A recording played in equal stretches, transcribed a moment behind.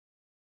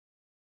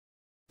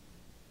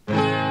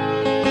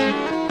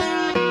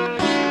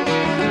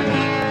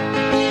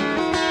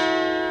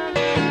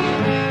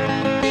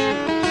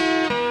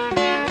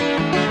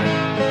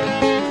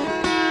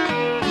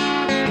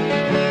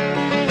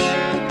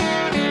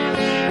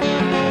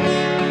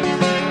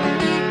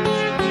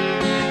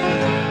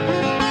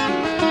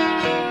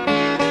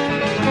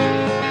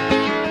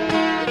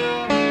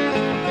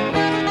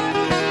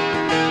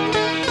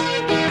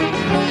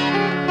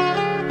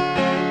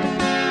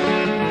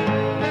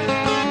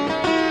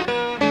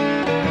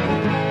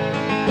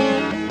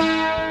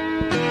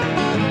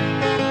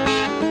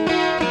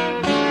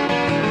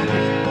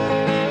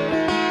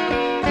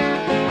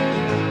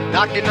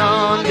knocking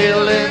on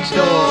Dylan's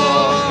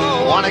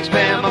door. Wanna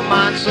expand my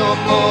mind some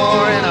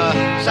more in a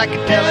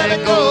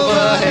psychedelic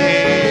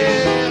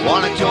overhead.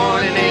 Wanna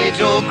join an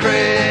age-old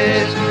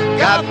craze.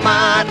 Got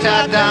my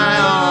tie-dye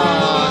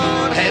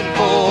on, heading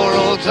for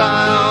old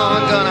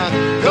Zion. Gonna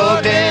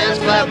go dance,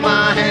 clap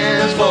my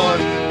hands for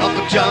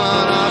Uncle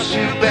John, our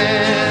shoe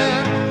band.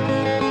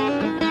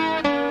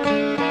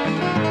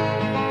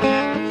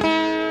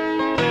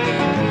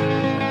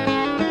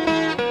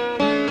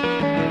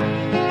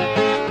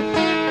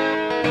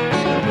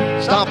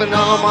 Stomping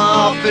on my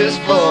office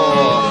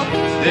floor.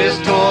 This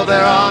tour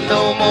there are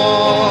no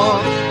more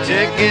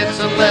tickets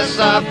unless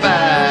I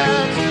fax.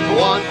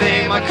 One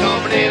thing my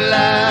company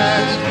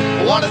lacks.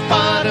 I want to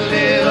find a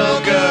little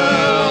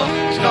girl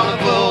who's gonna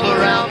float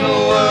around the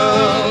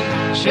world,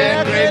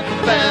 share grateful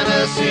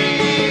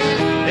fantasies,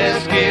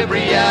 escape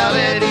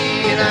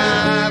reality. And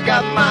I've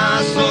got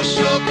my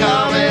social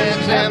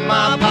comments and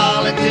my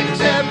politics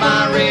and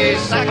my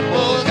race. I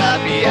suppose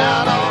I'd be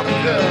out on the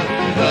curb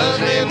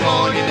Thursday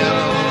morning, you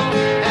know.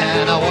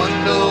 And I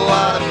wonder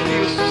why it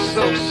feels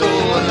so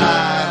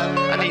alive.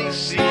 I need to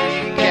see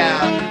you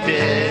count the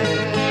dead.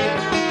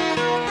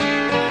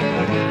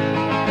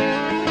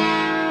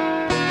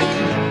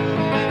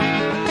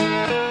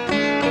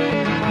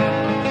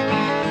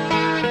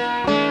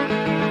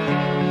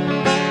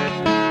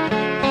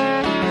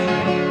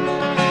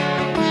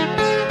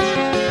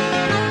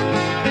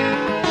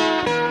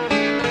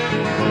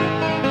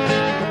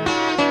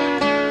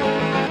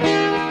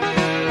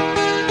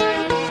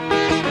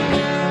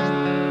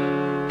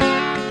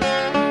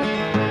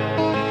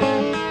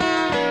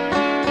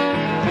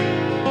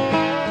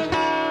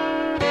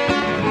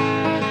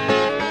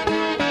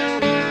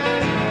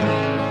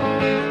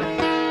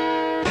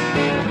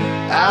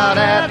 Out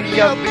at the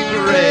Yuppie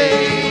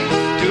Parade,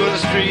 doing a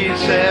street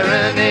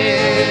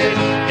serenade.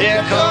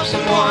 Here comes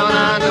someone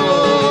I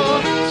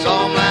know,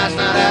 saw him last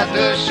night at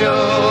the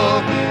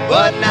show,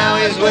 but now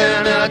he's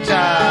wearing a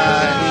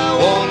tie,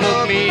 won't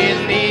look me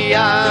in the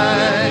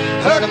eye.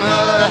 Heard him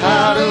holler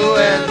how to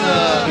end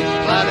the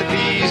Planet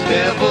Beast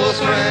devil's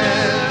friend.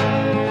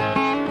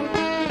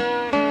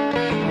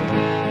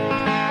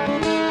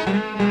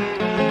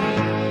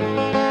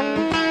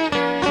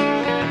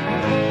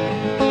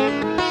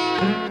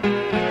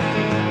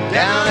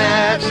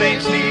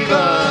 St.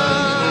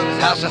 Stephen's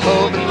House of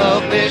Hope and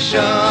Love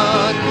Mission.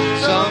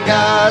 Some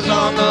guys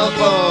on the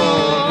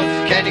phone,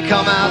 can you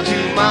come out to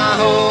my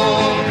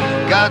home?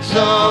 Got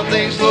some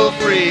things for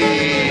free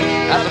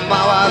after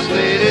my wife's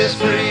latest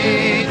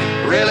free.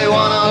 Really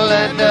wanna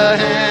lend a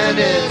hand,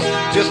 it's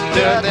just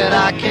dirt that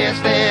I can't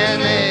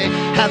stand. They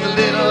have the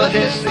little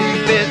hissy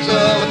fits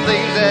of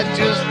things that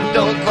just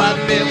don't quite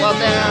fit. Well,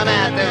 down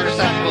at their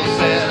recycle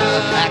center,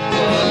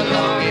 Aqua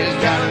Long is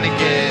drowning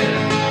again.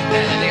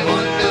 And he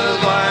wonders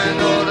why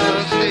in order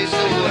to stay so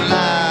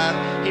alive,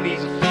 he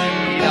needs to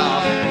feed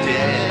off the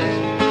dead.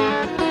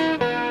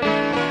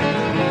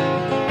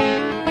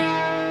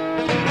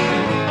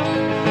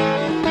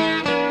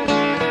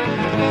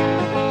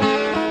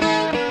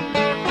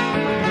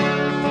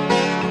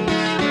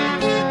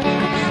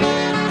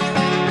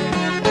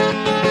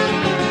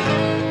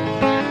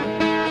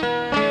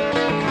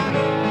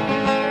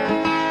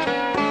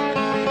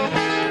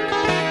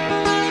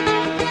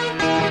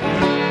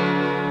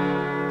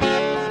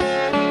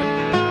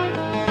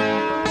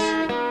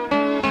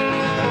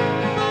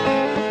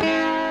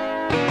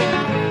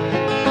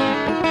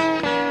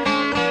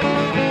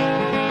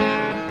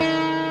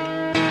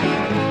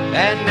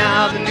 And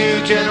now the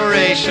new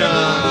generation,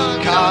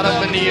 caught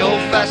up in the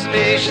old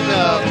fascination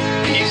of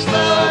peace,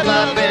 love,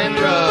 life, and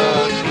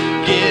drugs.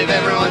 Give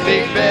everyone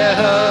big bear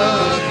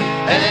hugs.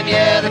 And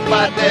yeah, they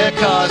fight their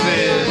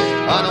causes,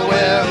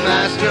 unaware of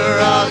Master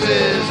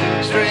Oz's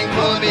string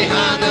pulling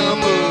behind the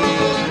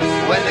moves.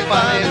 When they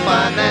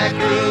find that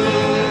groove.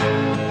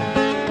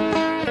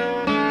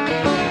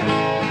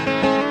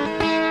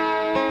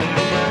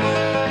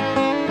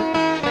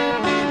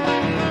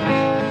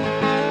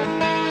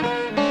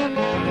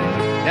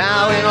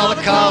 Now in all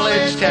the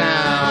college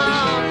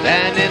towns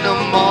and in the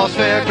mall's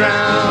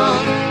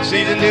fairground,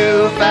 see the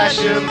new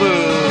fashion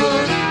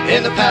booths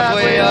in the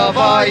pathway of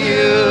our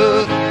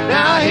youth.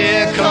 Now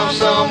here comes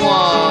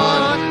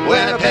someone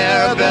wearing a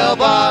pair of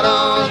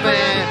bell-bottoms,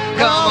 man.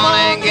 Come on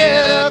and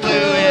get up to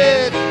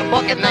it.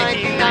 Bucket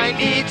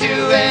 1992,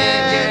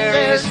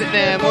 and you're sitting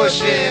there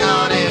mushing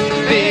on it.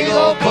 Big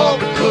old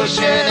pulpit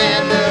cushion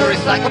and the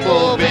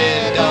recyclable bin.